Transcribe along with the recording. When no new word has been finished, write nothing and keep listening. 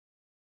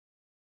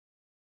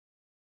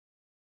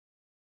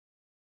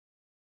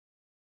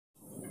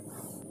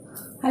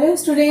Hello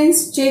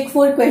students, check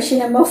for question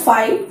number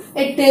 5.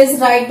 It is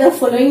write the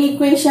following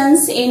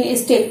equations in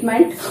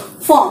statement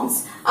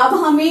forms. अब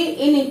हमें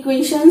इन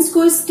equations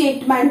को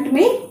statement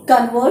में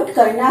convert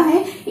करना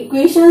है.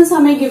 इक्वेशंस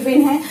हमें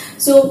गिवन है.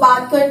 सो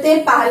बात करते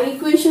हैं पहली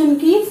इक्वेशन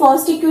की.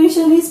 First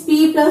equation is p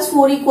plus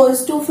 4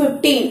 equals to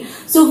 15.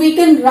 So we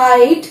can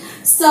write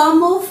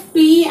sum of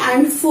p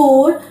and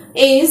 4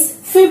 is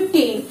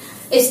 15.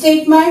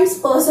 Statements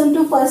person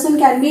to person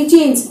can be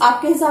change.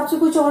 आपके हिसाब से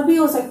कुछ और भी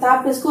हो सकता है.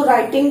 आप इसको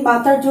राइटिंग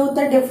मेथड जो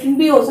होता है डिफरेंट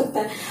भी हो सकता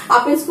है.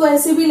 आप इसको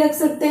ऐसे भी लिख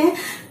सकते हैं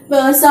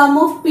sum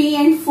of p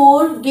and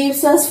 4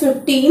 gives us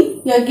 15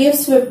 या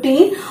gives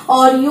 15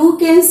 और you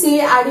can say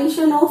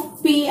addition of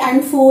p and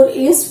 4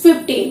 is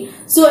 15.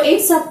 So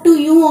it's up to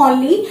you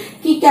only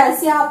कि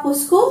कैसे आप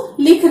उसको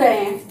लिख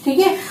रहे हैं. ठीक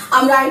है.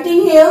 I'm writing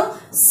here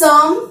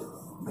sum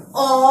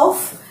of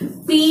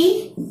p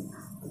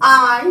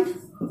and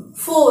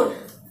 4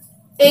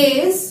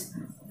 is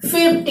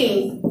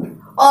 15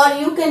 or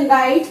you can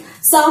write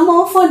sum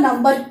of a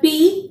number p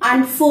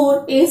and 4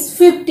 is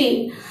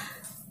 15.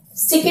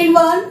 Second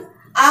one,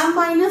 m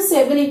minus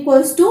 7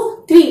 equals to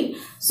 3.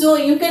 So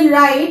you can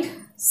write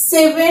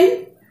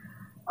 7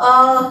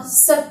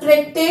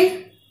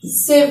 subtracted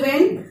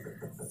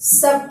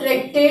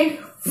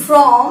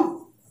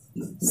from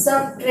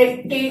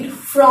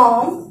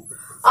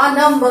a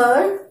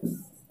number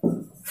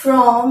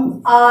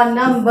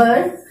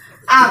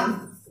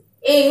m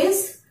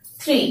is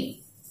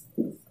 3.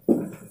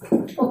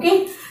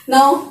 Okay.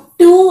 Now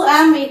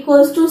 2m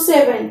equals to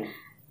 7.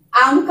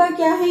 m का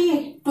क्या है ये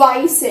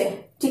twice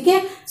है. ठीक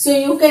है. So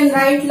you can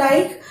write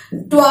like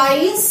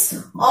twice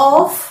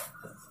of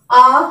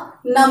a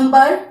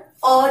number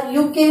और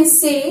you can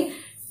say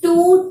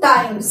 2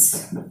 times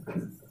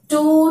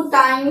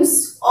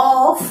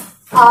of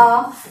a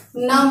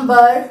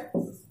number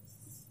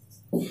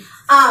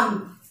m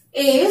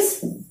is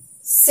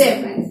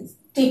 7.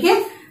 ठीक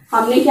है.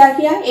 हमने क्या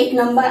किया, एक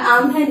नंबर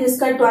m है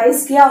जिसका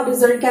ट्वाइस किया और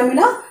रिजल्ट क्या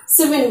मिला,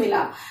 7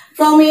 मिला.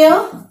 From here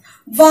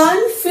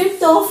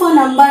 1/5 of a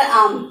number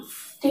m.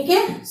 ठीक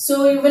है.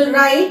 So you will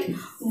write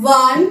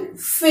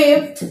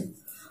 1/5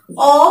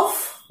 of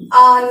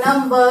a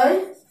number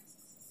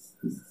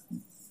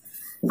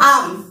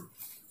m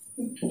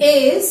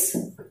is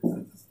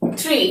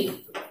 3.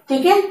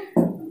 ठीक है.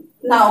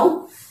 Now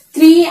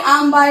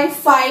 3m by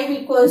 5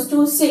 equals to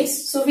 6.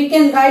 So we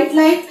can write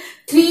like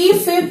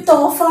 3/5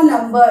 of a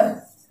number.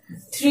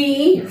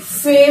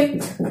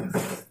 3/5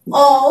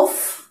 of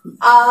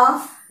a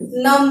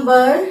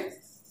number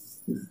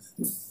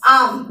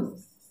m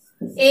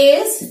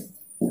is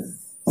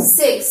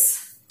 6.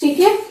 ठीक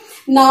है.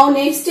 Now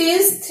next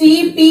is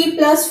 3p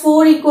plus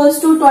 4 equals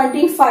to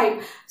 25.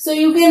 So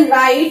you can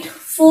write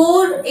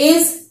 4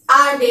 is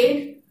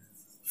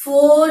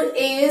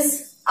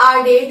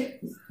added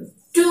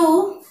to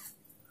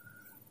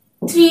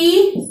 3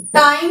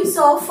 times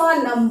of a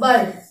number.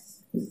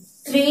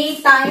 3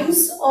 times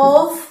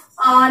of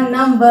a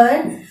number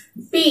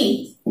p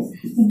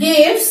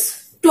gives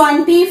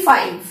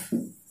 25.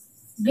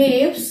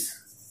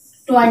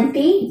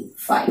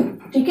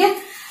 ठीक है.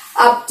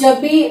 आप जब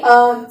भी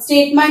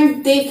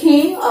statement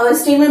देखें,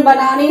 statement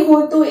बनाने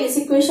हो तो इस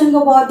इक्वेशन को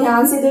बहुत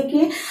ध्यान से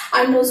देखिए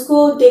एंड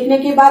उसको देखने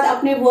के बाद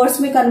अपने वर्ड्स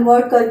में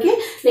कन्वर्ट करके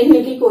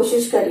लिखने की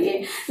कोशिश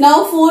करिए.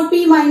 Now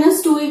 4p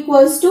minus 2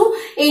 equals to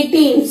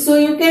 18. So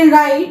you can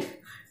write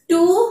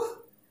 2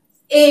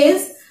 is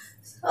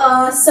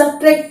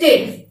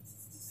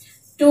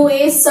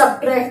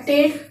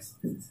subtracted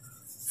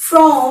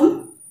from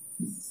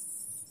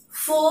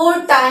 4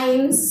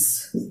 times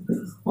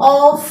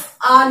of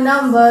a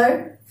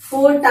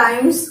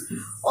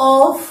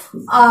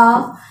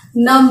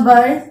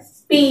number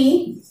p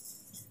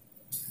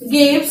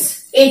gives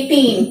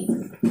 18.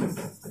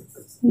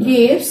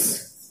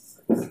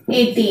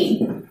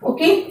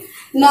 Okay.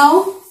 Now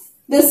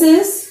this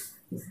is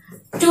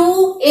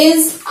 2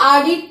 is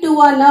added to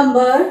a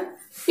number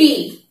p.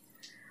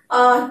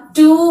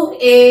 2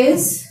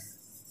 is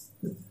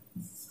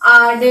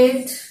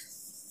added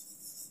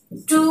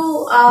to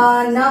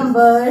a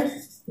number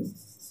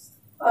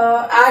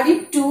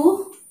added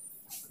to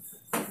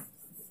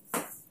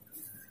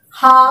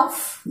half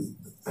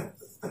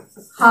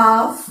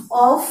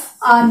of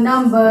a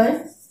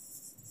number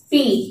p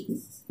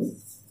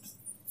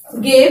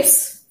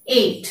gives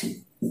 8.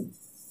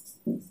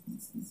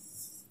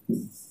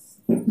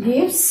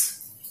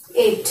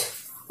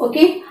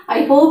 Okay.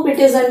 I hope it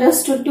is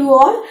understood to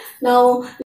all. Now